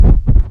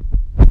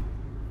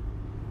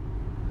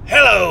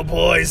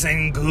Hello, boys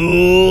and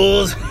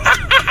ghouls.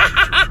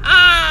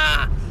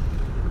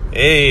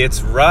 Hey,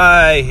 it's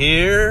Rye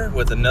here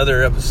with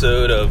another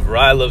episode of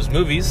Rye Loves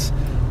Movies.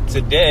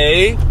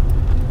 Today,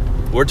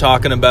 we're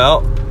talking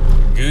about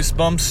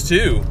Goosebumps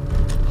 2,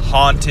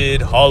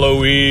 Haunted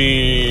Halloween.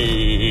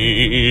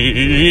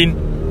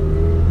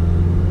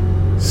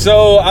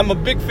 So, I'm a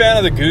big fan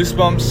of the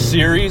Goosebumps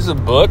series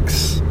of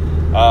books.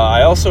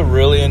 I also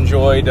really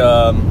enjoyed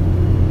the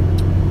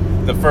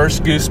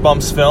first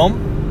Goosebumps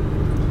film.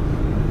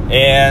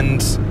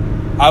 And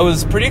I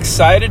was pretty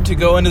excited to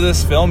go into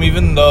this film,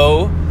 even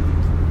though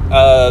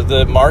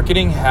the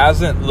marketing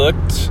hasn't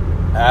looked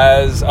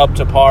as up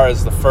to par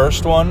as the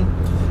first one.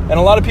 And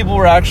a lot of people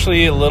were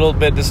actually a little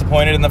bit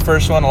disappointed in the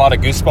first one, a lot of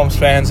Goosebumps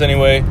fans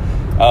anyway,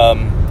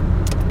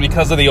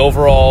 because of the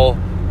overall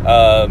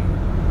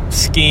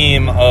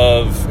scheme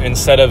of,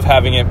 instead of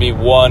having it be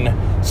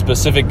one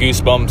specific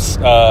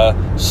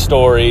Goosebumps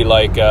story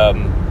like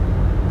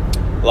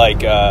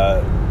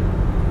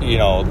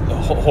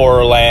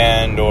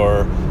Horrorland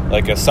or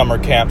like a summer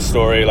camp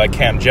story like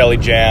Camp Jelly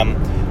Jam,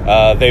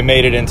 they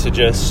made it into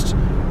just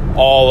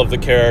all of the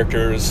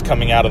characters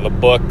coming out of the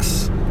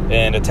books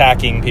and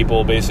attacking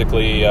people,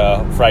 basically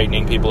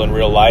frightening people in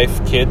real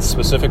life, kids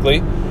specifically.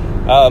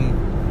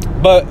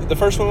 But the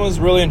first one was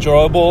really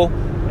enjoyable,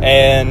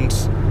 and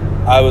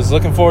I was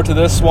looking forward to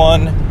this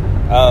one.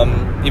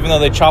 Even though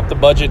they chopped the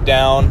budget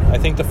down, I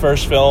think the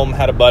first film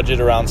had a budget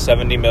around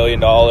 $70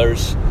 million,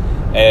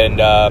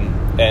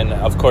 and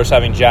of course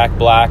having Jack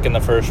Black in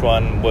the first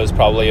one was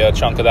probably a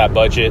chunk of that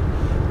budget.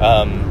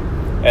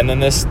 And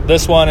then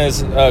this one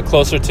is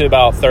closer to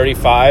about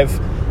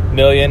 $35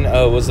 million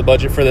was the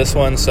budget for this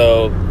one,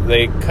 so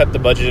they cut the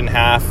budget in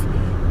half.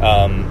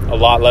 A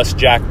lot less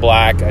Jack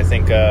Black. I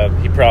think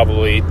he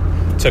probably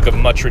took a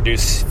much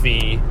reduced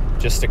fee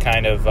just to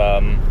kind of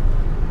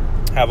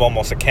have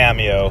almost a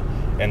cameo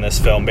in this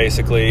film,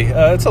 basically.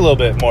 It's a little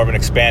bit more of an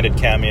expanded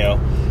cameo.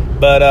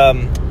 But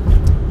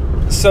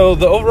so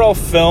the overall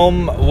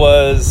film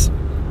was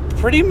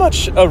pretty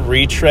much a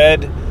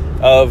retread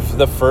of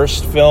the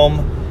first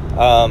film.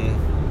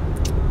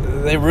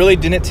 They really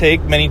didn't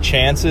take many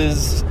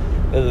chances.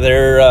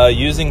 They're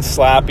using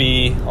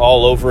Slappy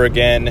all over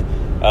again.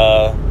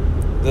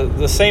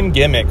 The same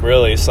gimmick,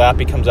 really.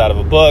 Slappy comes out of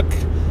a book,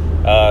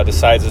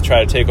 decides to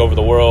try to take over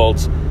the world.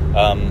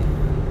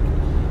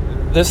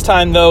 This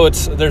time, though,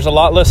 there's a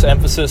lot less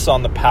emphasis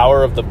on the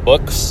power of the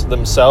books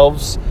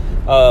themselves,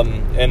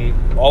 and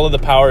all of the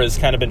power has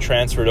kind of been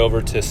transferred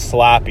over to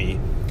Slappy.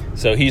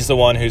 So he's the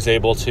one who's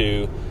able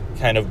to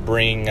kind of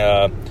bring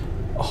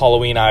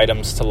Halloween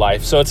items to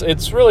life. So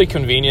it's really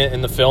convenient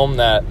in the film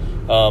that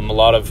a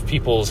lot of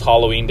people's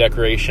Halloween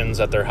decorations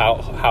at their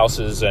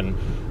houses, and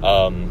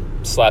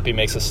Slappy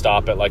makes a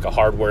stop at like a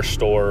hardware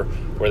store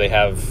where they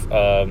have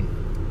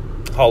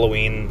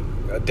Halloween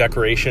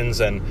decorations,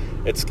 and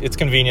it's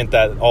convenient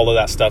that all of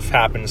that stuff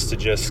happens to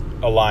just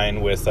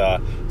align with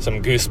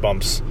some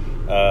Goosebumps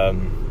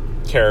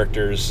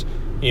characters.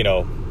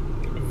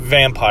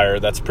 Vampire,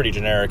 that's pretty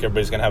generic.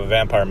 Everybody's gonna have a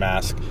vampire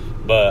mask,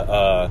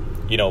 but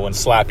when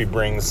Slappy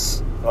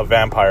brings a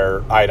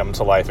vampire item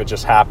to life, it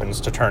just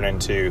happens to turn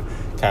into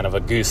kind of a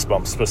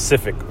Goosebump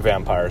specific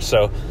vampire.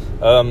 So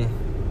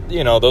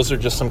those are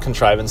just some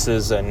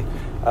contrivances. And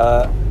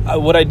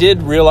what I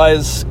did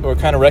realize or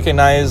kind of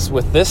recognize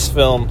with this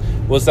film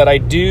was that I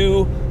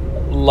do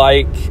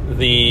like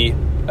the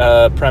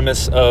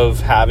premise of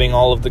having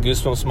all of the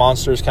Goosebumps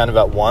monsters kind of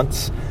at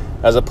once,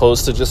 as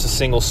opposed to just a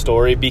single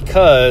story,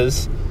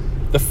 because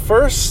the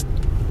first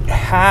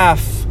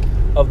half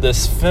of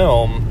this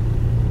film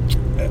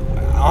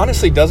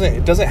honestly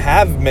doesn't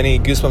have many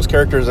Goosebumps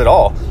characters at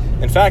all.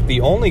 In fact,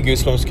 the only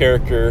Goosebumps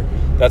character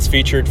that's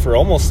featured for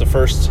almost the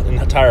first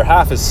entire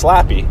half is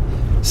Slappy.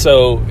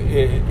 So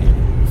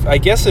I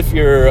guess if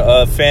you're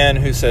a fan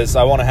who says,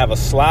 I want to have a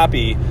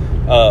Slappy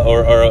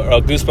or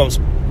a Goosebumps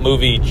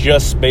movie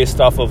just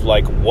based off of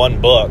like one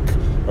book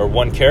or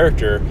one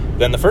character,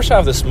 then the first half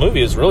of this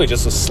movie is really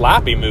just a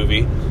Slappy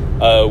movie,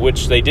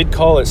 which they did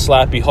call it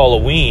Slappy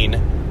Halloween.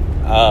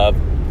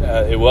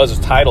 It was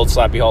titled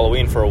Slappy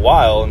Halloween for a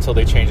while until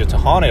they changed it to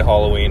Haunted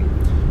Halloween.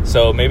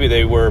 So maybe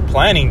they were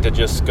planning to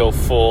just go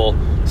full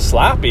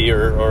Slappy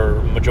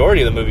or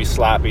majority of the movie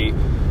Slappy.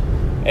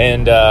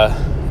 And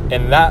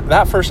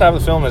that first half of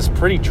the film is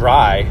pretty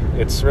dry.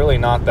 It's really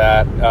not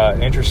that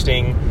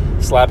interesting.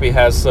 Slappy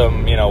has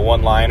some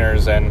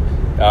one-liners, and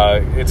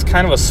it's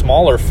kind of a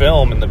smaller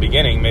film in the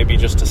beginning, maybe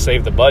just to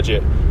save the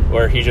budget,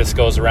 where he just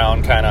goes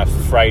around kind of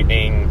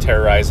frightening,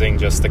 terrorizing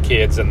just the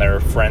kids and their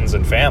friends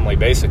and family,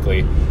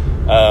 basically.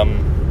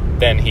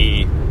 Then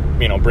he,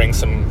 brings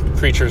some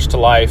creatures to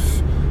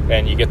life,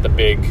 and you get the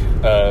big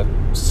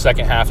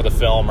second half of the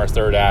film or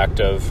third act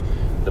of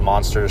the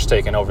monsters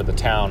taking over the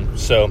town.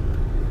 So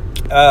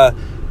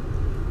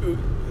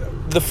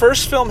the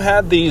first film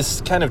had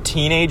these kind of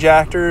teenage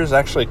actors,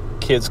 actually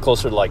kids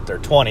closer to like their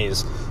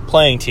 20s,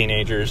 playing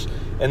teenagers,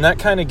 and that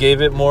kind of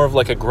gave it more of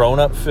like a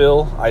grown-up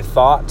feel, I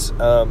thought.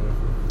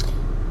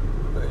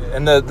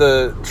 and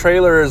the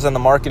trailers and the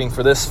marketing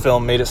for this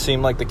film made it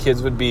seem like the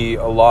kids would be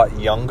a lot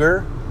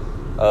younger,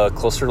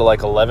 closer to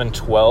like 11,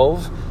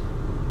 12.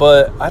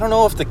 But I don't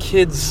know if the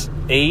kids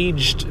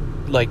aged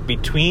like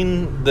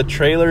between the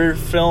trailer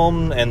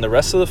film and the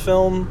rest of the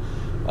film,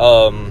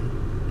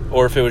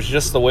 or if it was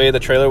just the way the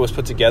trailer was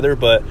put together.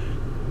 But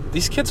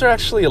these kids are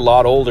actually a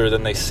lot older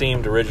than they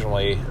seemed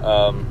originally.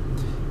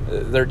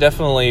 They're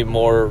definitely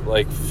more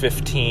like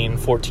 14,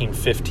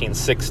 15,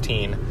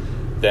 16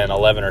 than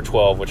 11 or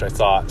 12, which I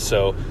thought.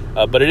 So,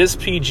 but it is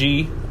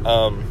PG.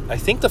 I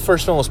think the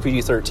first one was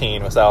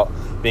PG-13 without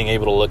being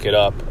able to look it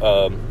up.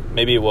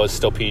 Maybe it was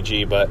still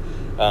PG, but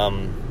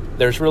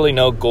there's really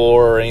no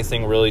gore or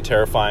anything really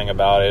terrifying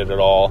about it at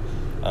all.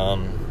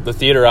 The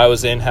theater I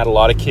was in had a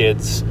lot of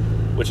kids,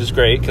 which is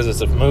great because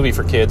it's a movie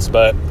for kids,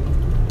 but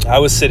I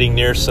was sitting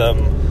near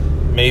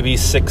some maybe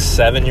 6,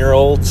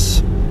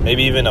 7-year-olds,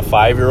 maybe even a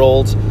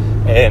 5-year-old,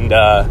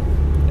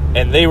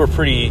 and they were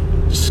pretty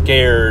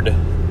scared,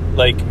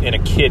 like in a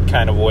kid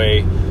kind of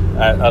way,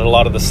 at a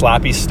lot of the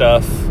slappy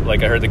stuff.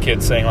 Like I heard the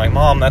kids saying like,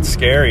 "Mom, that's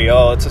scary.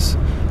 Oh, it's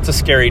a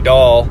scary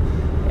doll,"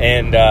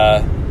 and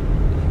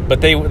but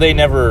they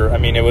never. I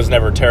mean, it was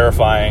never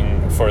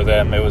terrifying for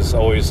them. It was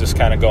always just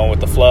kind of going with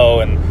the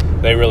flow, and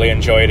they really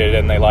enjoyed it,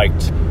 and they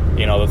liked,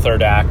 the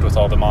third act with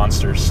all the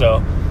monsters.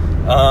 So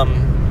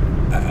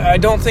I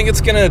don't think it's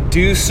gonna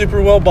do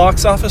super well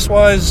box office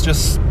wise,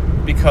 just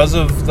because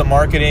of the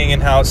marketing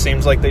and how it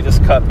seems like they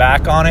just cut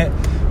back on it,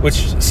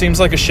 which seems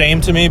like a shame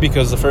to me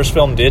because the first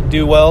film did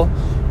do well.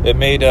 It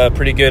made a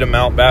pretty good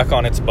amount back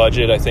on its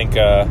budget. I think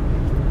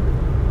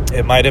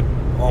it might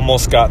have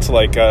almost got to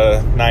like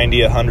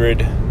 90,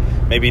 100,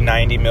 maybe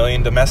 90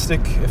 million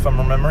domestic, if I'm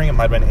remembering. It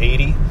might have been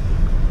 80.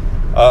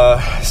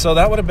 So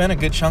that would have been a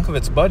good chunk of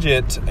its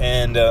budget,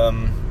 and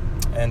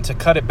to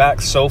cut it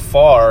back so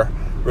far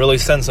really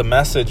sends a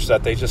message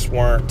that they just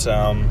weren't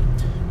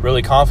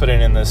really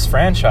confident in this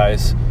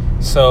franchise.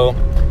 So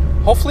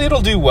hopefully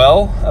it'll do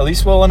well, at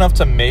least well enough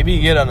to maybe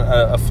get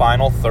a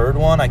final third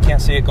one. I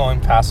can't see it going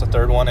past a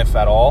third one, if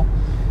at all.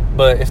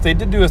 But if they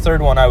did do a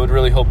third one, I would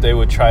really hope they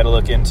would try to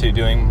look into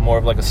doing more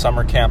of like a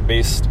summer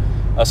camp-based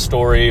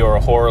story or a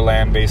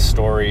Horrorland-based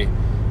story.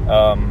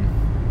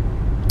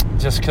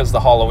 Just because the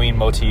Halloween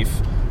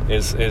motif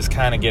is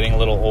kind of getting a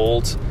little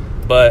old.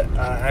 But,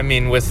 I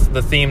mean, with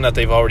the theme that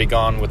they've already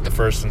gone with the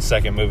first and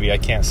second movie, I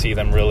can't see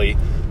them really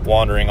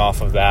wandering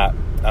off of that.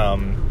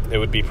 It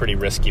would be pretty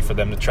risky for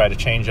them to try to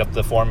change up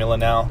the formula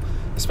now,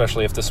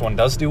 especially if this one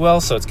does do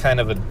well. So it's kind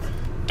of a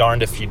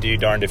darned if you do,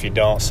 darned if you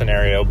don't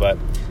scenario. But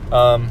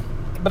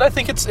I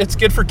think it's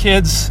good for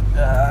kids.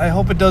 I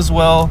hope it does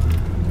well,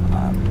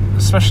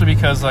 especially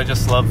because I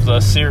just love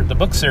the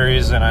book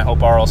series, and I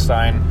hope R.L.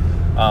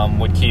 Stine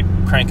would keep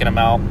cranking them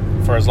out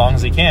for as long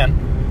as he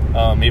can.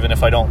 Even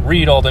if I don't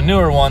read all the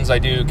newer ones, I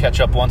do catch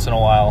up once in a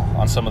while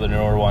on some of the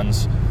newer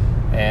ones.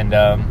 And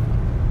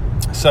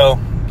so,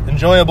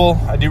 enjoyable.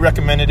 I do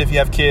recommend it if you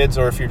have kids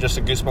or if you're just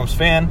a Goosebumps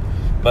fan.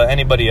 But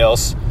anybody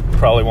else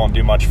probably won't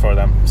do much for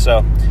them.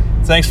 So,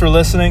 thanks for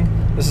listening.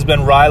 This has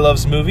been Rye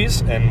Loves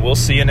Movies, and we'll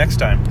see you next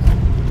time.